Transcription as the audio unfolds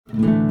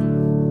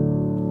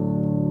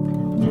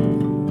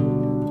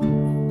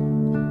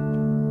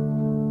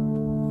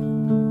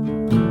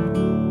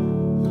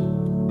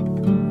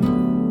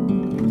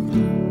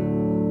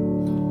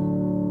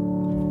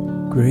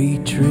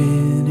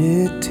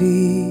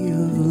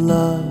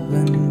love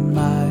and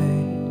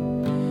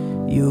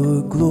might.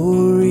 Your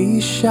glory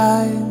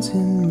shines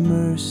in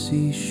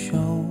mercy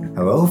shown.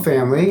 Hello,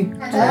 family.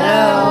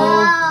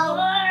 Hello.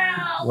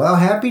 Well,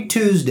 happy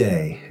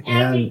Tuesday.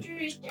 And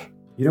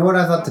you know what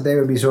I thought today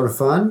would be sort of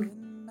fun?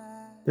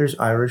 There's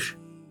Irish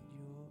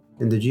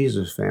in the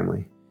Jesus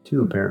family,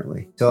 too,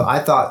 apparently. So I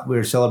thought we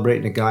were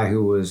celebrating a guy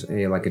who was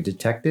like a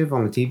detective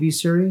on a TV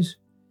series,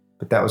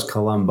 but that was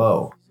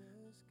Columbo.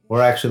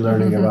 We're actually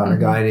learning about a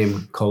guy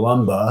named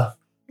Columba.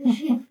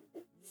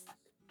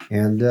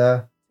 And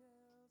does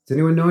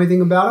anyone know anything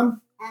about him?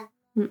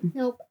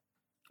 Nope.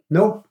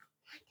 Nope.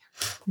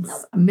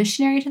 It's a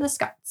missionary to the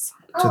Scots.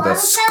 To the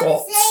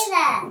Scots. To say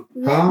that.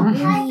 Huh?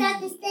 I thought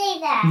to say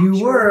that. You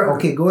were?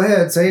 Okay, go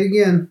ahead. Say it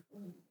again.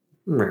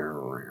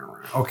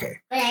 Okay.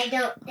 But I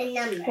don't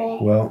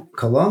remember. Well,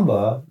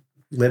 Columba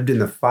lived in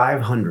the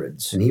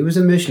 500s, and he was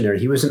a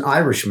missionary. He was an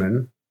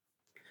Irishman.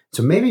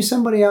 So maybe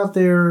somebody out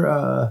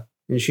there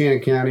in Shannon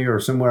County or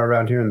somewhere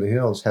around here in the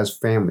hills has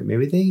family.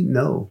 Maybe they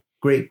know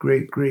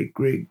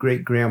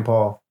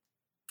great-great-great-great-great-grandpa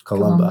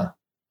Columba,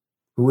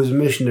 who was a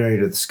missionary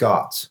to the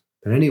Scots.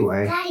 But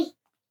anyway, Daddy.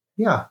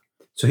 yeah.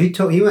 So he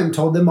went and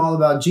told them all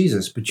about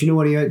Jesus. But you know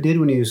what he did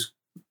when he was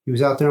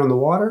out there on the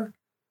water?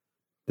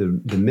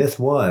 The myth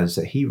was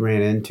that he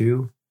ran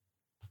into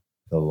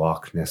the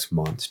Loch Ness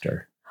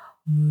Monster.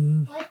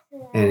 What's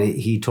that? And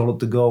he told it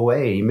to go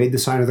away. He made the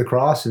sign of the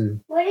cross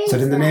and What is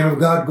said, in the that? name of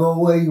God, go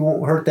away. You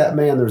won't hurt that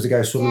man. There was a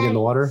guy swimming in the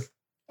water.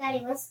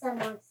 Daddy, what's the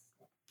monster?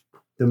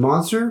 The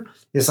monster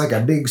is like a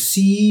big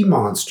sea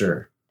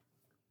monster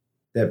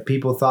that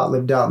people thought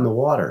lived out in the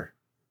water.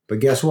 But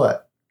guess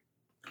what?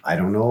 I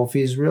don't know if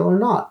he's real or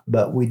not.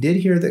 But we did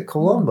hear that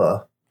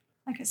Columba,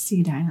 Like a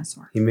sea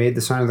dinosaur. he made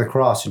the sign of the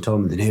cross and told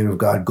him, in the name of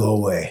God, go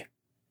away.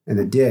 And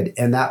it did.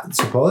 And that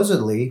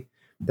supposedly,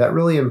 that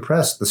really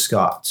impressed the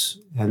Scots.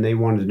 And they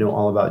wanted to know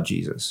all about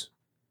Jesus.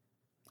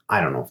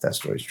 I don't know if that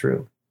story's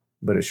true.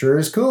 But it sure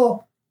is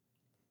cool.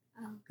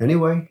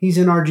 Anyway, he's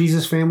in our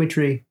Jesus family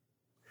tree.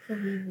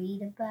 Can we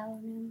read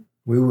about him?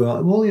 We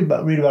will. We'll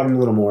read about him a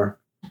little more.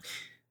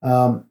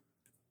 I'm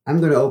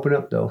going to open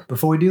up, though.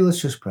 Before we do,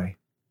 let's just pray.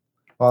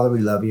 Father, we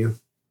love you.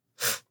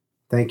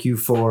 Thank you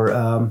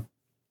for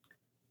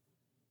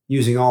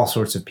using all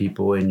sorts of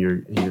people in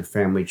your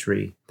family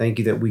tree. Thank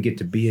you that we get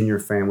to be in your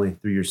family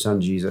through your son,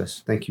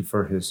 Jesus. Thank you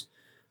for his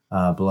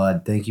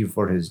blood. Thank you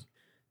for his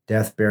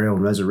death, burial,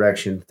 and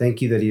resurrection.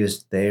 Thank you that he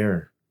is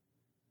there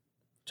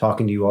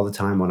talking to you all the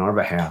time on our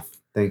behalf.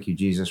 Thank you,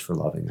 Jesus, for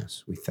loving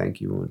us. We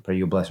thank you and pray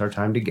you'll bless our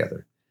time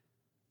together.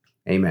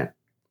 Amen.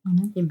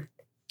 Amen.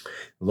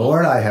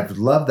 Lord, I have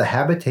loved the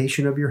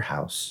habitation of your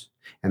house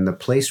and the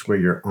place where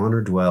your honor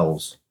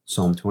dwells.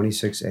 Psalm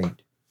 26:8.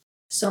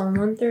 Psalm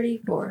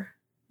 134.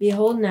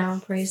 Behold now,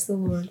 praise the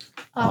Lord.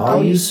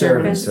 All you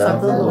servants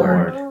of the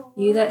Lord,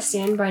 You that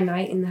stand by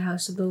night in the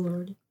house of the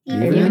Lord.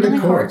 even in the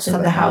courts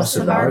of the house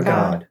of our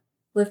God,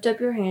 Lift up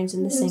your hands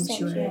in the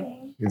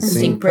sanctuary. and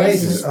sing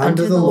praises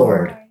unto the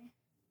Lord.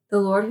 The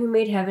Lord who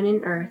made heaven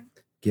and earth.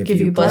 Give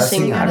you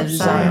blessing out of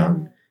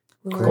Zion.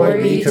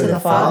 Glory be to the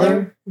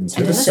Father, and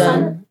to the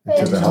Son,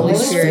 and to the Holy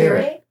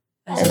Spirit,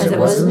 as it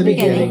was in the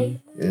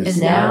beginning, is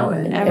now,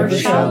 and ever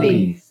shall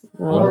be,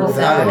 world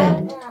without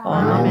end.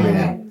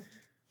 Amen.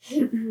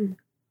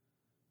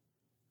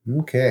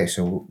 Okay,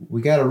 so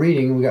we got a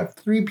reading. We got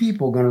 3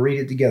 people going to read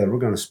it together. We're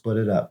going to split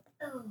it up.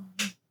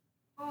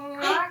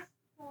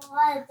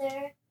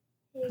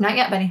 Not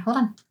yet, buddy. Hold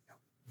on.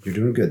 You're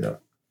doing good, though.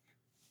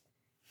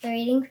 The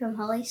reading from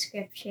Holy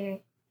Scripture.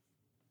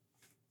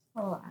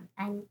 Hold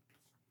on.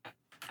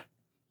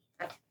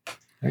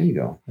 There you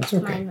go. That's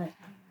okay. Mine was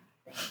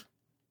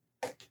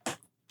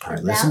All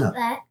right, listen About up.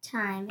 that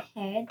time,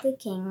 Herod the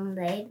king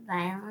laid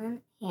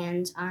violent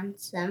hands on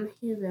some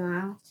who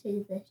belonged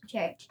to the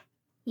church.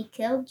 He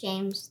killed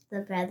James,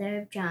 the brother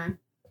of John,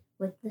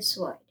 with the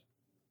sword.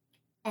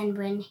 And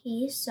when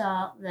he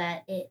saw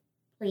that it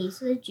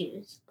pleased the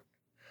Jews,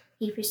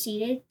 he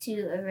proceeded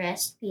to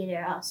arrest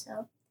Peter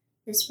also.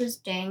 This was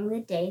during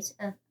the days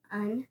of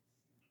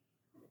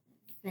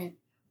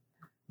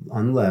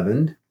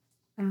Unleavened.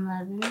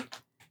 Unleavened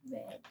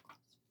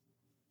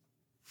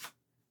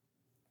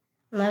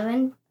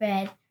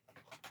bread.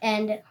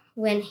 And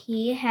when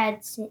he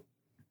had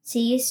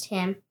seized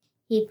him,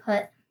 he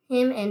put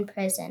him in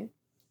prison,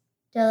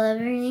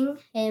 delivering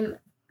him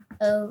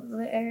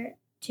over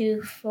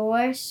to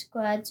 4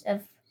 squads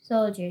of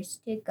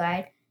soldiers to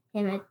guard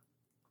him,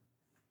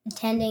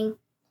 attending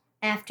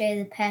after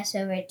the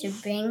Passover to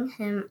bring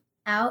him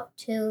out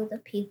to the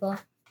people.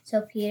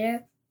 So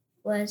Peter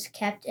was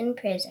kept in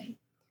prison,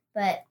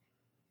 but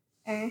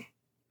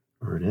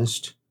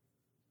Earnest.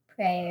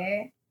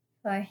 prayer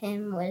for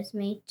him was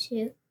made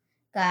to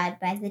God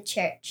by the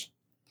church.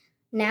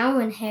 Now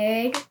when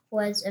Herod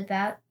was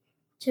about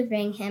to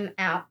bring him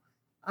out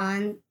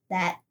on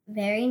that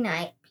very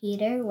night,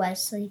 Peter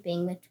was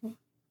sleeping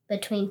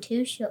between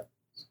 2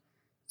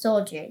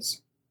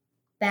 soldiers,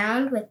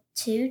 bound with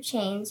 2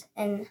 chains,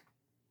 and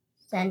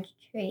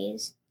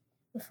sentries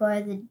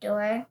before the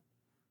door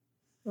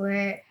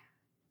were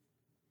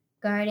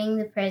guarding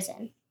the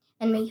prison.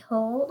 And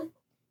behold,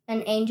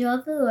 an angel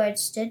of the Lord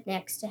stood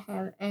next to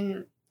him,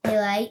 and a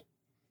light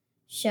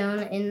shone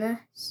in the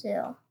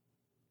sill.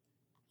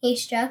 He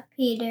struck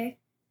Peter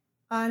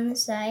on the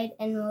side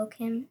and woke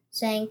him,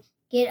 saying,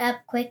 "Get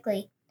up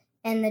quickly."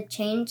 And the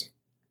chains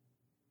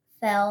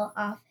fell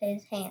off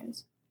his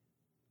hands.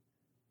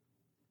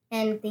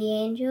 And the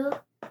angel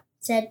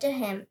said to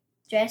him,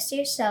 "Dress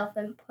yourself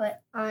and put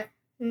on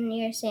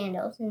your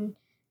sandals." And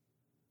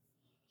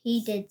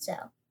he did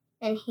so.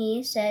 And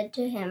he said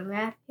to him,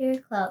 "Wrap your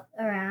cloak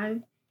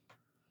around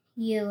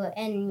you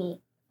and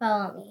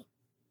follow me."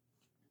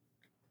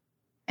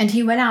 And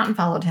he went out and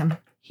followed him.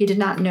 He did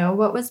not know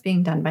what was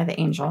being done by the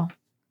angel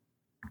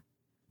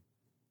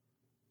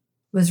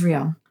was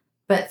real,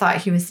 but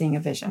thought he was seeing a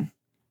vision.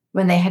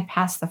 When they had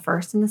passed the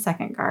first and the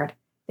second guard,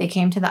 they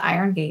came to the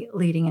iron gate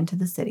leading into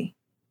the city.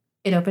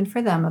 It opened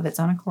for them of its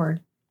own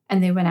accord,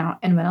 and they went out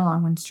and went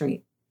along one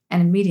street,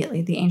 and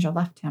immediately the angel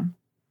left him.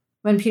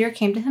 When Peter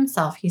came to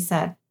himself, he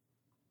said,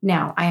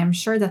 "Now I am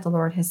sure that the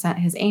Lord has sent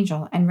his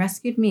angel and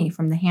rescued me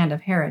from the hand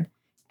of Herod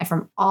and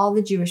from all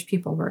the Jewish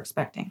people were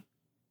expecting."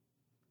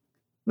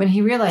 When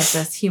he realized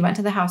this, he went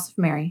to the house of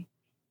Mary,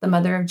 the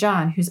mother of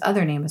John, whose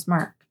other name is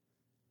Mark,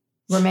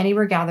 where many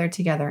were gathered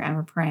together and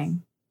were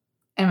praying.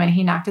 And when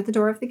he knocked at the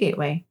door of the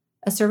gateway,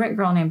 a servant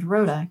girl named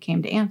Rhoda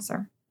came to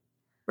answer.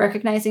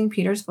 Recognizing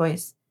Peter's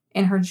voice,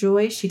 in her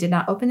joy she did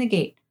not open the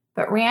gate,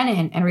 but ran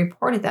in and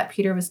reported that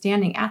Peter was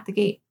standing at the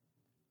gate.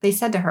 They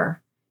said to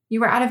her,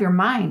 "You are out of your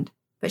mind."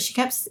 But she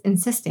kept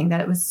insisting that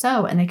it was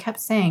so, and they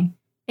kept saying,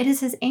 "It is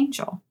his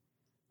angel."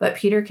 But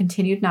Peter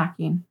continued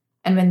knocking,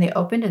 and when they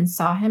opened and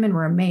saw him and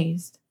were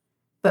amazed,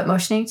 but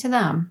motioning to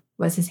them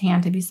was his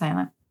hand to be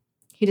silent,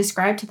 he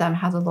described to them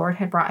how the Lord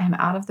had brought him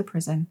out of the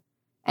prison.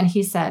 And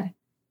he said,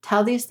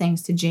 "Tell these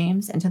things to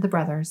James and to the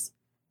brothers."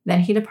 Then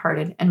he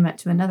departed and went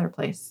to another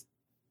place.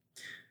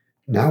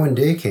 Now when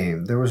day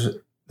came, there was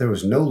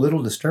no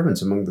little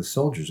disturbance among the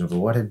soldiers over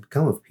what had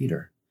become of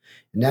Peter.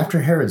 And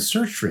after Herod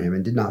searched for him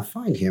and did not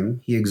find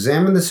him, he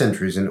examined the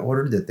sentries and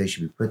ordered that they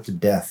should be put to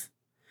death.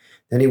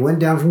 Then he went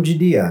down from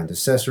Judea into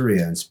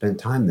Caesarea and spent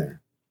time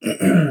there.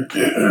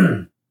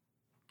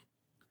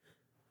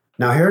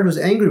 Now Herod was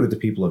angry with the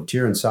people of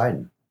Tyre and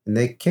Sidon, and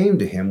they came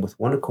to him with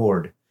one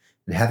accord.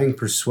 And having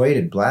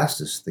persuaded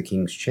Blastus, the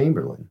king's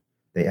chamberlain,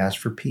 they asked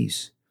for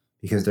peace,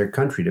 because their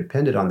country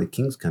depended on the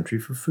king's country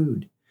for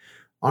food.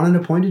 On an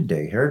appointed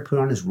day, Herod put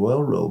on his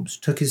royal robes,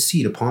 took his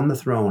seat upon the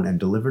throne, and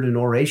delivered an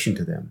oration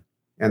to them.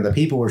 And the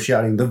people were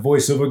shouting, "The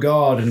voice of a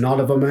God and not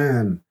of a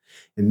man."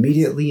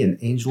 Immediately an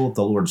angel of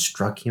the Lord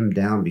struck him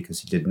down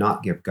because he did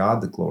not give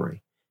God the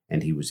glory,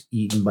 and he was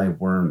eaten by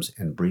worms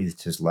and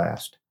breathed his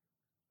last.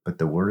 But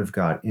the word of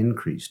God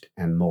increased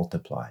and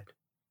multiplied.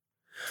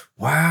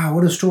 Wow,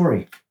 what a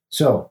story.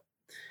 So,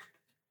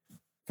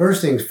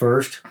 first things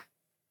first,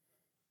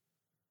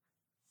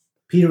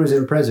 Peter was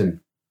in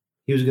prison.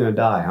 He was going to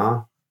die,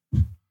 huh?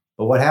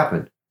 But what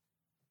happened?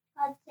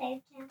 God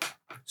saved him.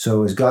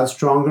 So is God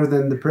stronger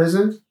than the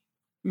prison?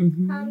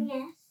 Mm-hmm.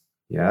 Yes.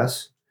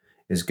 Yes.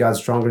 Is God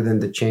stronger than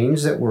the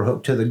chains that were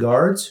hooked to the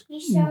guards?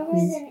 He's stronger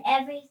than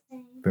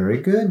everything.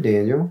 Very good,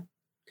 Daniel.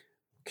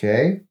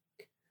 Okay.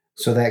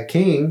 So that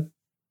king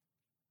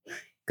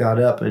got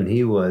up and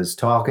he was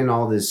talking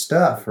all this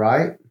stuff,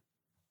 right?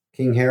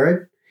 King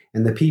Herod.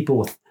 And the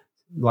people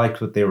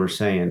liked what they were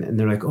saying. And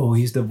they're like, "Oh,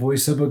 he's the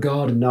voice of a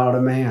God and not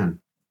a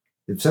man."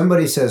 If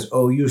somebody says,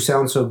 "Oh, you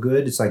sound so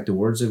good," it's like the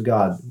words of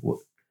God.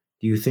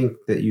 Do you think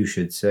that you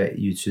should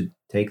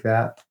take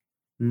that?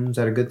 Is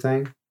that a good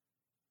thing?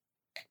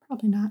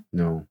 Probably not.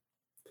 No.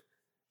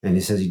 And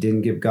he says he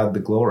didn't give God the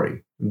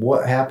glory.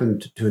 What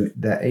happened to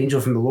that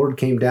angel from the Lord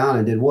came down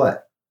and did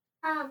what?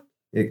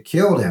 It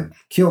killed him.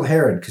 Killed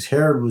Herod, because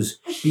Herod was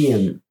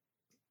being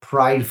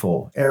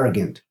prideful,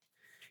 arrogant.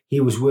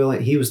 He was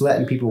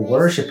letting people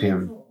worship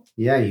him.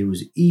 Yeah, he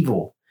was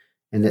evil.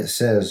 And it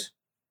says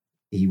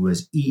he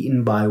was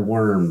eaten by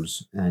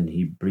worms and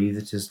he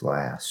breathed his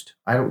last.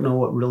 I don't know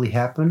what really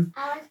happened.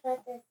 I was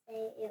about to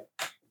say it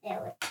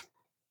was.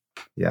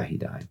 Yeah, he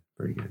died.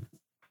 Very good.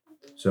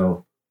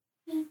 So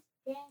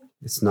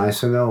it's nice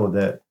to know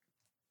that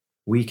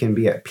we can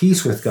be at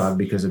peace with God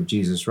because of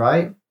Jesus,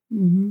 right?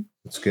 Mm-hmm.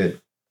 That's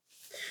good.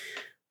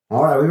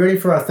 All right, we ready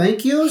for our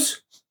thank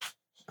yous?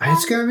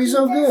 It's going to be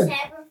so good. Jesus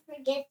never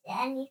forgets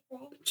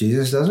anything.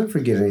 Jesus doesn't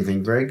forget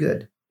anything. Very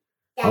good.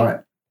 All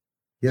right.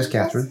 Yes,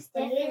 Catherine.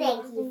 What do you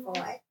thank you for?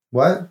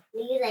 What? What do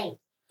you thank?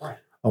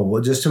 Oh,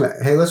 well, just a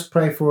minute. Hey, let's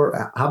pray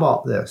for, how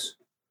about this?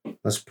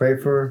 Let's pray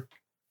for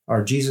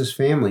our Jesus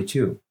family,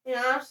 too. And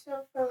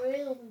also for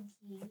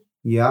Ruby.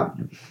 Yeah.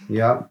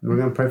 We're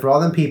going to pray for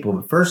all them people.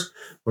 But first,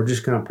 we're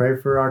just going to pray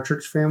for our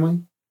church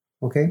family,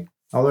 okay?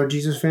 All our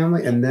Jesus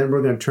family. And then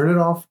we're going to turn it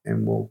off,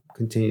 and we'll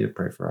continue to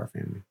pray for our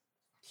family.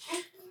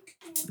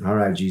 All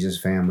right,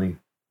 Jesus family.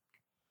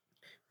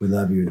 We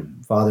love you.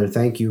 Father,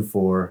 thank you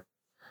for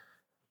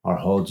our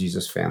whole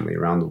Jesus family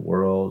around the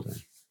world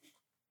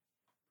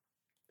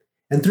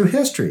and through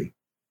history.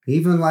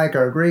 Even like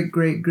our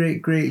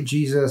great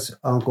Jesus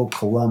Uncle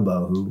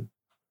Columbo, who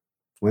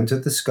went to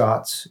the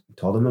Scots,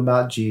 told them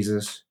about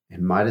Jesus,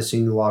 and might have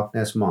seen the Loch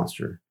Ness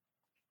Monster.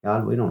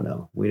 God, we don't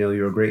know. We know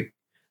you're a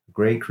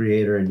great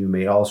creator, and you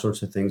made all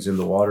sorts of things in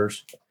the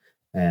waters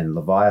and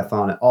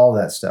Leviathan and all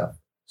that stuff.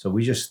 So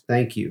we just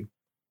thank you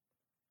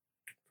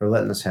for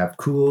letting us have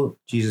cool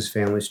Jesus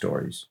family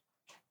stories.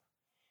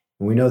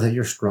 And we know that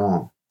you're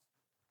strong.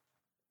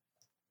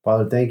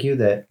 Father, thank you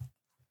that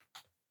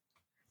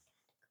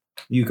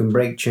you can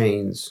break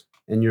chains,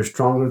 and you're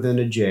stronger than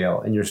a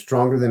jail, and you're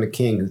stronger than a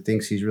king who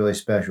thinks he's really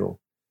special.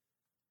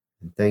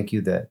 And thank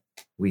you that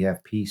we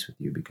have peace with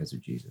you because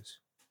of Jesus.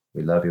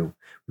 We love you.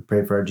 We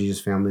pray for our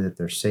Jesus family that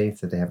they're safe,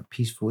 that they have a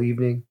peaceful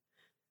evening,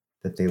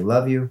 that they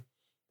love you,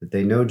 that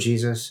they know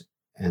Jesus,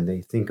 and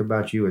they think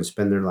about you and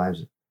spend their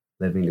lives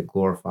living to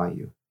glorify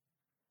you.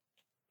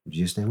 In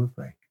Jesus' name we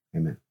pray.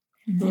 Amen.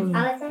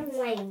 I was on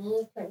my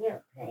knees when you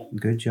were praying.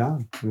 Good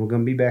job. And we're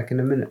going to be back in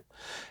a minute.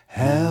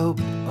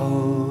 Help,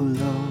 oh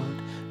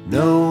Lord,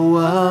 no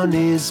one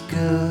is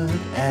good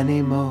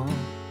anymore.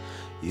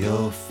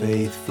 Your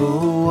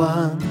faithful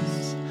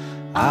ones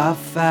are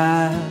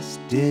fast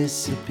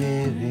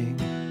disappearing.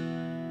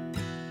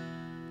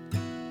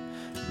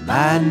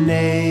 My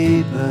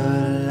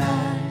neighbor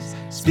lies,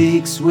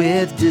 speaks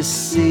with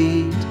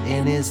deceit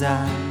in his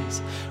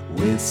eyes,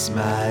 with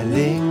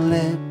smiling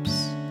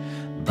lips,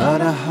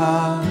 but a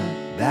heart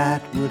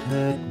that would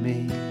hurt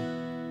me.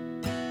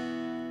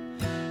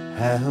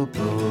 Help,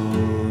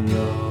 oh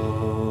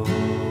Lord.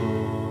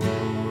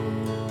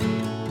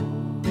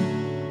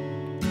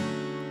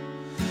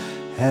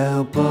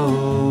 Help,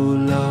 oh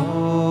Lord.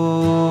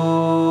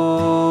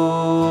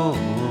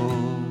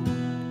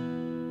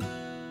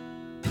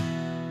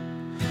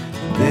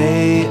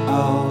 They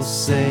all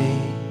say,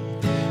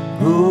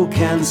 who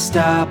can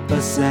stop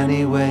us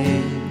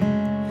anyway?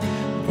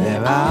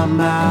 There are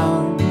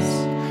mouths,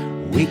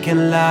 we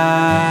can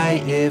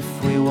lie if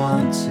we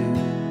want to.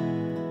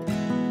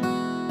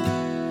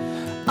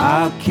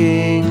 Our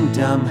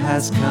kingdom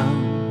has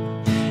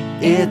come,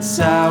 it's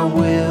our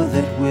will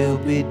that will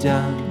be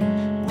done.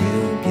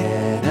 We'll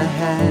get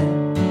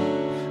ahead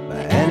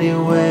by any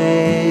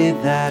way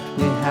that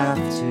we have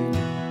to.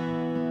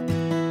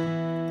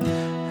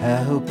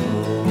 Help, oh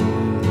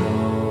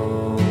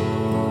Lord.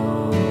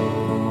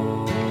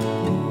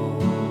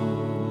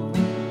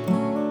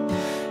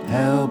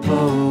 Help,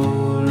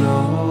 oh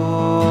Lord.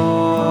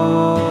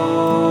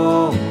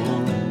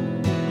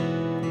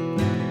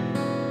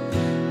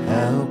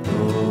 Help,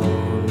 oh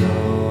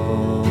Lord.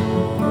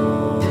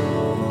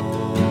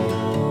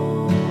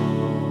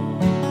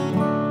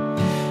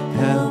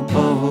 Help, oh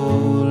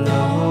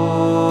Lord.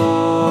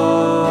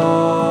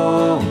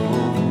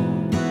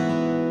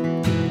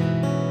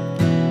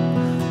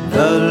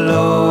 The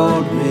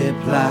Lord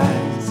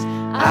replies,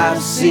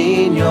 I've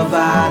seen your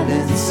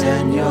violence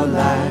and your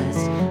lies.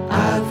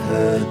 I've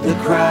heard the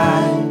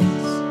cries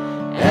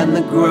and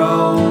the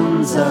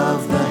groans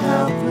of the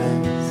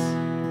helpless.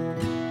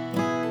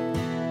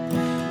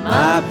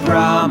 My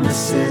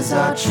promises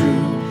are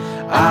true.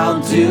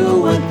 I'll do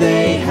what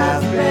they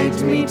have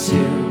begged me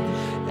to,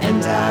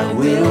 and I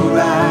will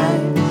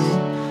rise.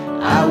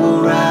 I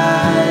will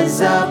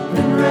rise up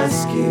and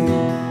rescue.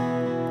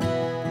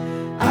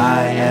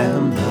 I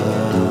am the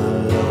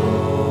Lord.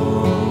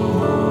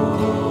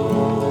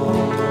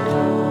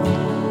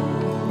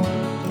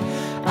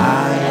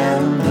 I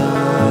am the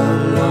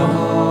Lord.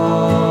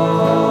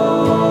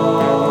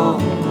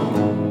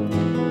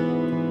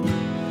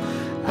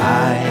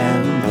 I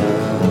am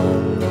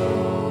the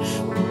Lord.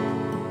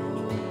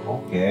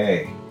 Okay.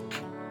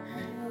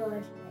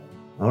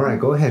 All right,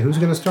 go ahead. Who's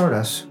going to start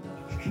us?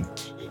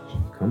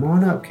 Come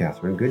on up,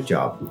 Catherine. Good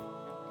job.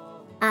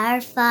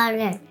 Our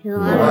Father, who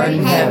Lord art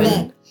in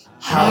heaven,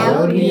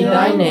 hallowed be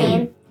thy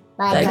name.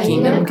 Thy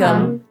kingdom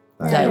come,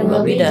 thy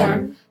will be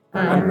done,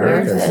 on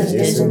earth as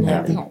it is in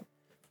heaven.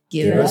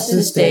 Give us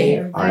this day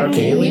our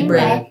daily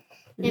bread,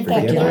 and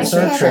forgive us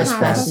our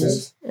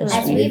trespasses,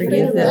 as we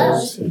forgive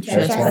those who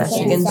trespass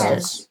against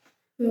us.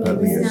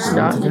 But lead us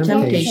Not into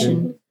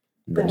temptation,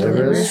 but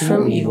deliver us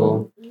from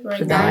evil.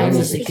 For thine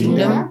is the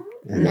kingdom,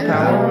 and the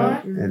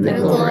power, and the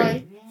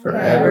glory,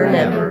 forever and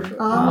ever.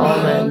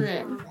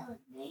 Amen.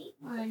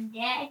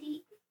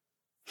 Daddy.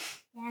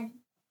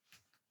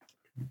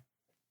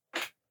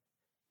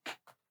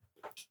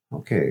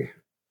 Okay.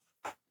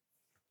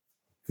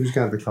 Who's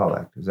got the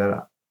collect? Is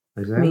that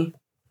Me.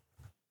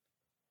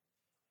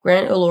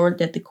 Grant, O Lord,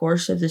 that the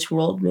course of this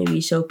world may be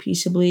so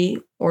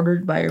peaceably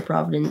ordered by your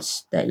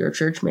providence that your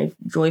church may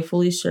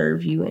joyfully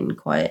serve you in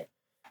quiet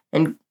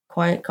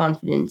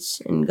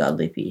confidence and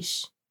godly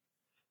peace.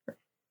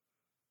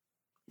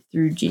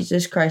 Through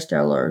Jesus Christ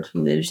our Lord,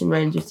 who lives and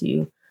reigns with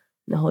you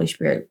in the Holy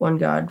Spirit, one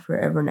God,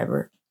 forever and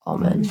ever.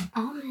 Amen.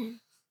 Amen.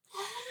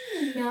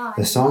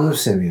 the Song of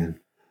Simeon?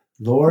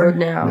 Lord, Lord,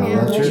 now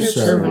let your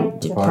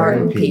servant depart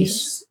in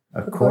peace,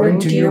 according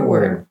to your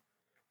word.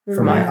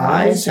 For my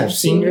eyes have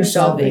seen your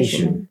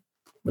salvation,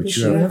 which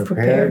you have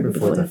prepared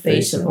before the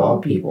face of all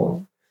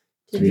people,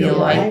 to be a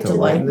light to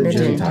lighten the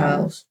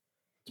Gentiles,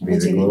 to be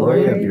the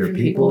glory of your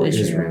people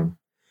Israel.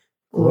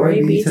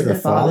 Glory be to the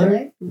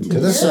Father, and to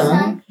the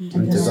Son,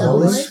 and to the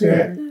Holy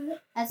Spirit,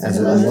 as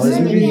it was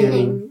in the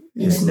beginning,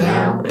 is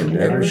now, and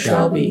ever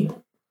shall be,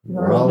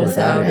 world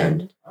without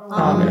end.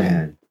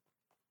 Amen.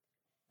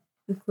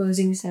 The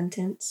closing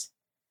sentence.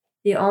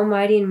 The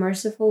Almighty and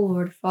merciful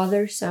Lord,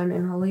 Father, Son,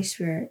 and Holy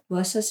Spirit,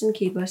 bless us and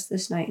keep us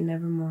this night and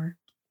evermore.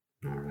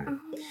 All right.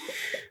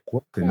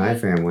 Well, good night,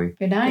 family.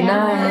 Good night. Good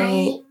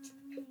night.